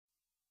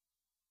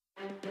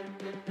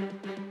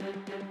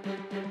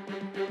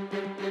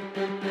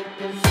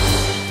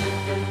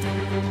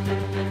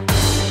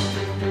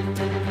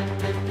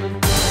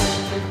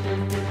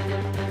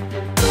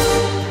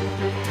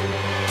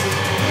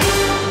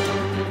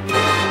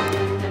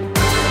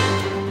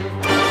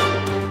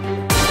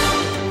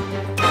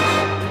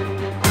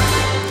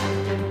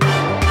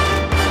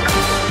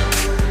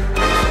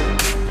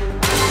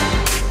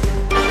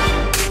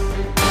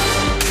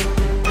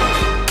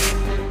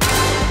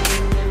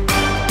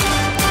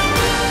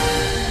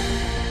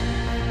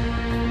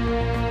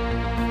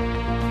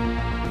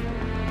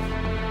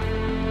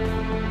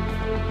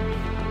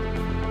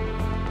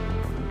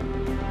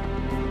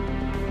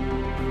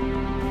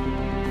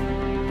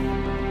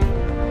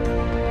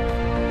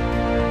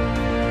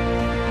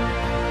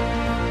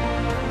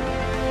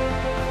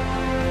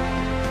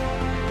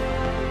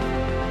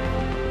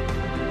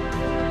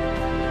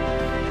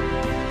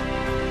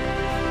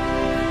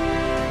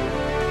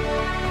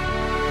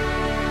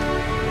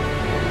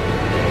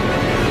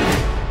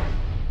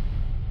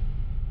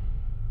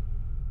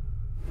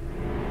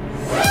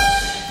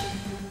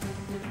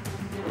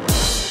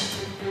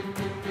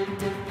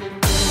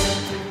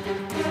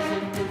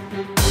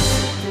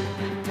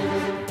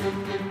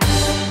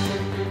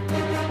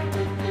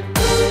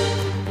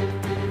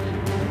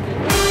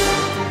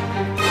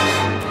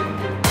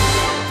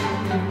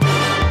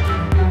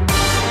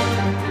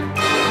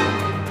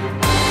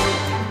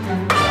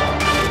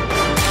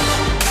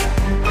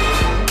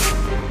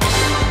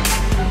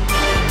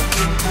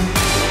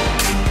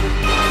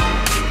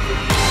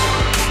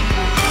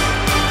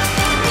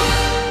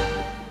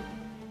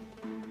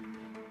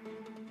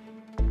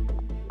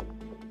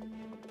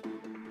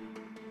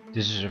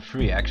This is a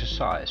free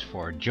exercise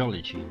for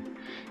geology.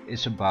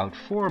 It's about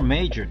 4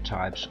 major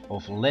types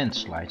of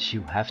landslides.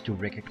 You have to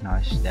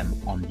recognize them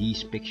on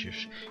these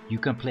pictures. You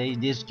can play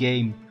this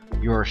game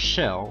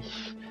yourself.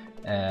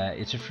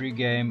 It's a free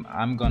game.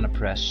 I'm gonna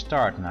press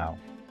start now.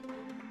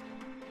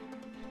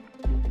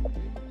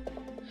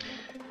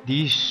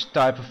 These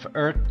type of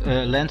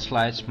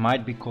landslides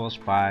might be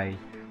caused by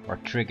or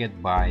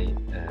triggered by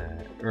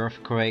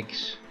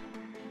earthquakes.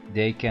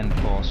 They can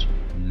cause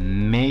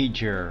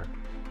major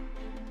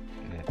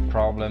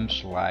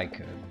problems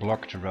like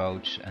blocked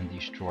roads and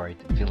destroyed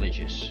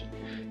villages.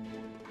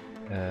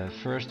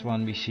 First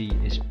one we see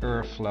is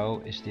earth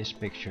flow, is this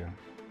picture.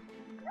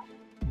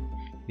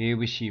 Here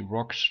we see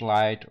rock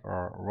slide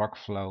or rock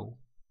flow.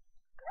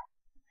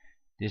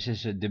 This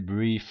is a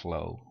debris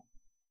flow.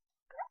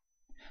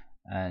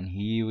 And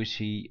here we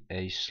see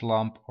a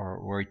slump or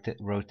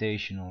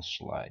rotational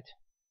slide.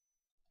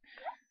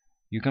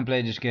 You can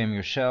play this game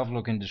yourself.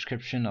 Look in the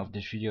description of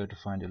this video to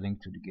find a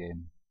link to the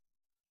game.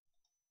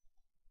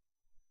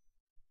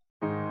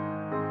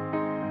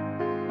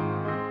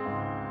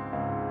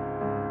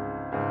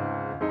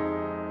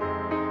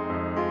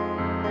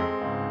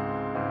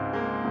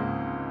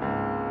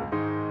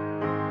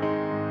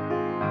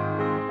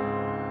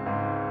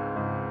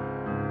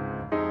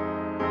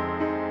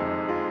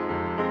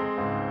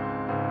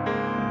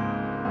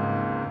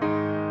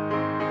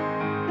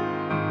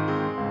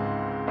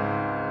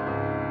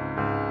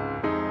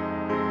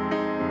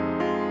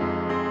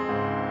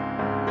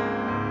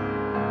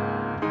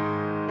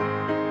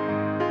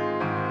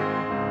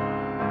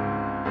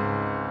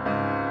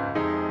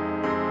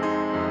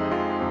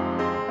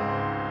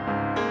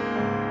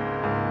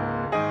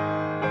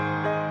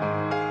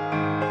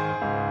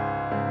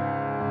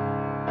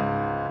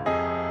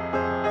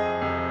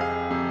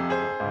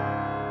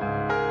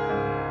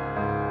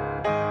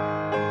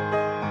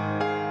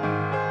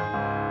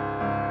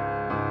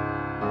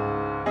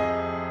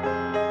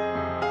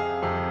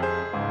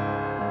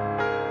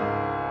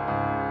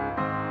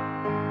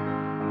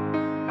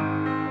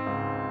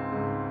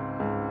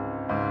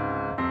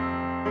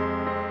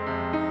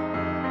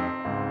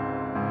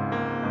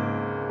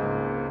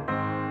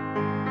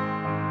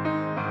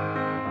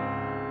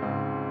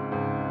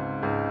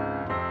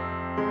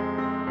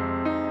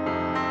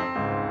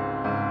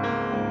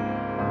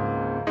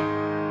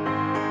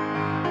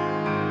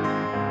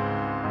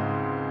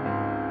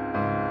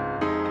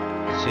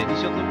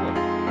 Cities of the world.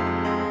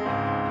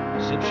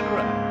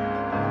 Subscribe.